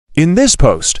In this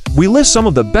post, we list some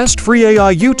of the best free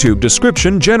AI YouTube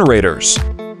description generators.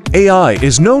 AI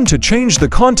is known to change the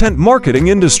content marketing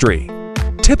industry.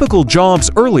 Typical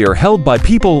jobs earlier held by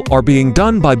people are being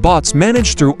done by bots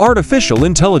managed through artificial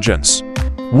intelligence.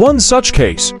 One such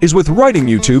case is with writing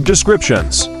YouTube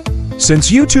descriptions. Since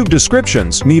YouTube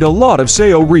descriptions need a lot of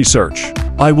SEO research,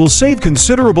 I will save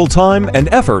considerable time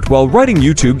and effort while writing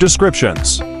YouTube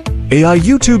descriptions. AI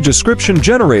YouTube description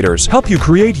generators help you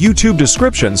create YouTube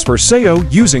descriptions for SEO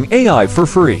using AI for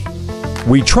free.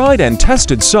 We tried and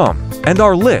tested some, and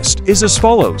our list is as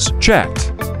follows: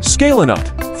 Checked,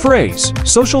 Scalenut, Frase,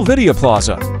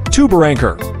 SocialVideoPlaza,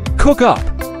 TubeRanker, Cookup.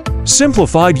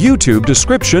 Simplified YouTube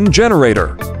description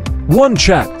generator. 1.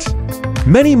 Checked.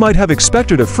 Many might have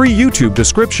expected a free YouTube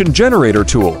description generator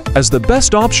tool as the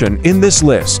best option in this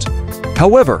list.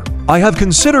 However, I have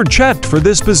considered Checked for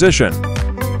this position.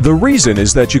 The reason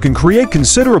is that you can create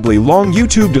considerably long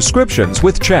YouTube descriptions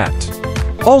with Checked.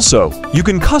 Also, you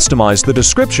can customize the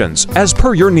descriptions as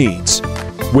per your needs.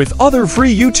 With other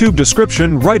free YouTube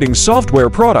description writing software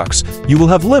products, you will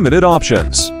have limited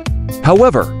options.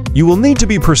 However, you will need to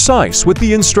be precise with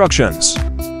the instructions.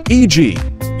 E.g.,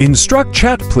 instruct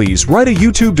Chat please write a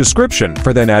YouTube description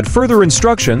for then add further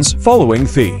instructions following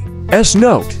the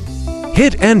S-note.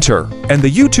 Hit enter and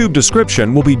the YouTube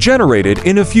description will be generated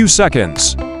in a few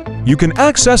seconds. You can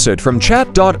access it from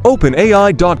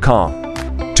chat.openai.com.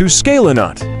 To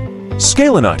Scalenut.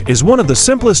 Scalenut is one of the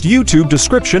simplest YouTube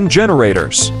description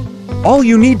generators. All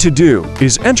you need to do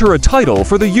is enter a title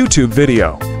for the YouTube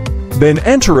video. Then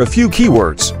enter a few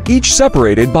keywords, each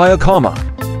separated by a comma.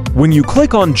 When you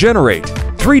click on Generate,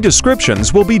 3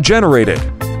 descriptions will be generated.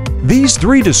 These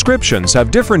 3 descriptions have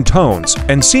different tones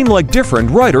and seem like different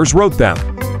writers wrote them.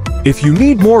 If you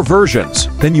need more versions,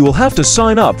 then you will have to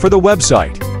sign up for the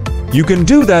website. You can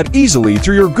do that easily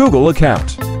through your Google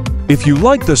account. If you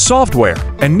like the software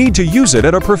and need to use it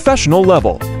at a professional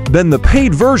level, then the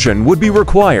paid version would be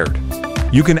required.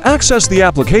 You can access the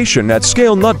application at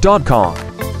scalenut.com.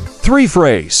 3.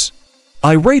 Frase.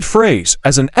 I rate Frase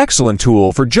as an excellent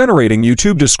tool for generating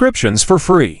YouTube descriptions for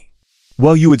free.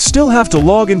 While you would still have to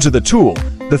log into the tool,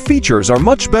 the features are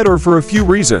much better for a few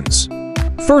reasons.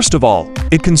 First of all,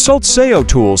 it consults SEO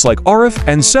tools like Ahrefs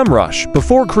and SEMrush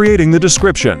before creating the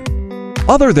description.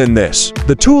 Other than this,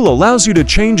 the tool allows you to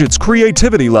change its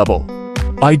creativity level.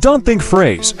 I don't think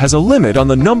Frase has a limit on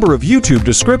the number of YouTube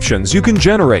descriptions you can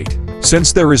generate,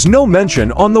 since there is no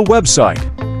mention on the website.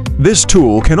 This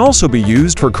tool can also be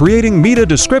used for creating meta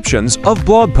descriptions of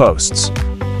blog posts.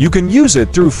 You can use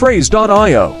it through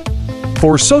Frase.io.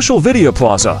 For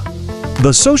SocialVideoPlaza.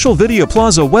 The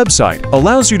SocialVideoPlaza website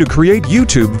allows you to create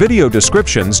YouTube video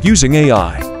descriptions using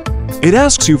AI. It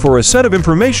asks you for a set of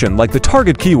information like the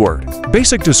target keyword,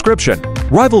 basic description,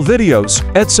 rival videos,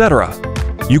 etc.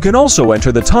 You can also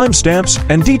enter the timestamps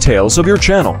and details of your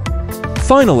channel.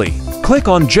 Finally, click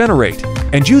on Generate,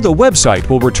 and the website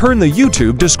will return the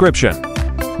YouTube description.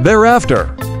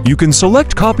 Thereafter, you can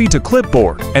select Copy to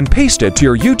Clipboard and paste it to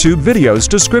your YouTube video's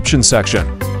description section.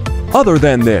 Other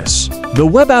than this, the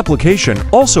web application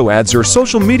also adds your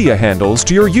social media handles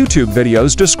to your YouTube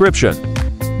video's description.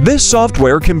 This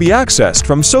software can be accessed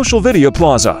from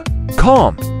SocialVideoPlaza.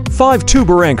 5.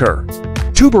 TubeRanker.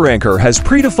 TubeRanker has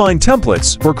predefined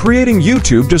templates for creating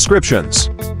YouTube descriptions.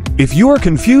 If you are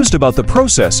confused about the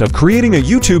process of creating a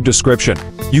YouTube description,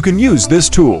 you can use this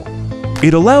tool.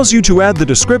 It allows you to add the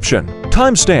description,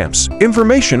 timestamps,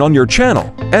 information on your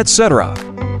channel, etc.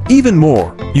 Even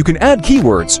more, you can add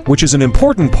keywords, which is an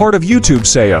important part of YouTube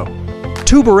SEO.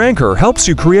 TubeRanker helps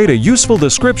you create a useful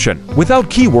description without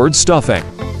keyword stuffing.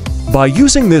 By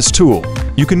using this tool,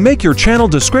 you can make your channel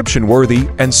description worthy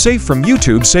and safe from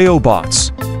YouTube SEO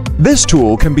bots. This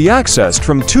tool can be accessed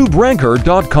from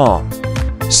TubeRanker.com.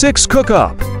 6.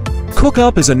 Cookup.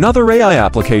 Cookup is another AI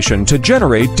application to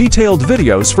generate detailed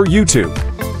videos for YouTube.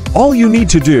 All you need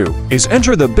to do is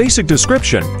enter the basic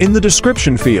description in the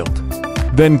description field.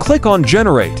 Then click on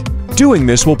Generate. Doing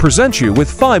this will present you with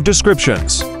 5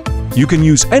 descriptions. You can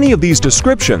use any of these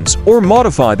descriptions or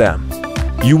modify them.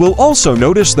 You will also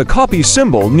notice the copy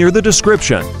symbol near the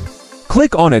description.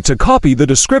 Click on it to copy the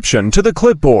description to the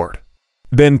clipboard.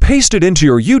 Then paste it into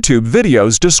your YouTube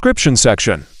video's description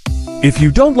section. If you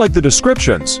don't like the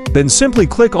descriptions, then simply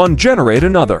click on Generate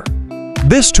Another.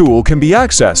 This tool can be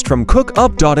accessed from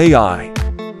Cookup.ai.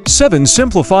 7.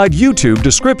 Simplified YouTube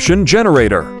Description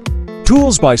Generator.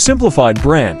 Tools by Simplified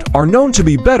Brand are known to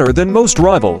be better than most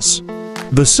rivals.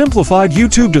 The Simplified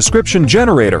YouTube Description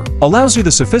Generator allows you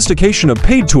the sophistication of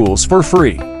paid tools for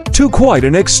free, to quite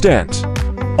an extent.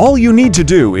 All you need to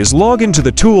do is log into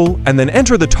the tool and then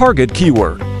enter the target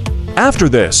keyword. After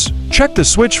this, Check the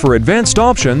switch for advanced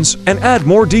options and add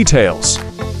more details.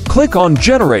 Click on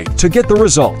Generate to get the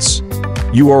results.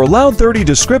 You are allowed 30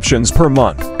 descriptions per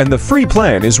month, and the free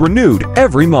plan is renewed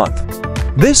every month.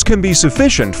 This can be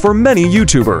sufficient for many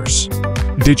YouTubers.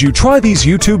 Did you try these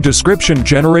YouTube description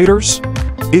generators?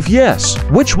 If yes,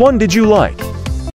 which one did you like?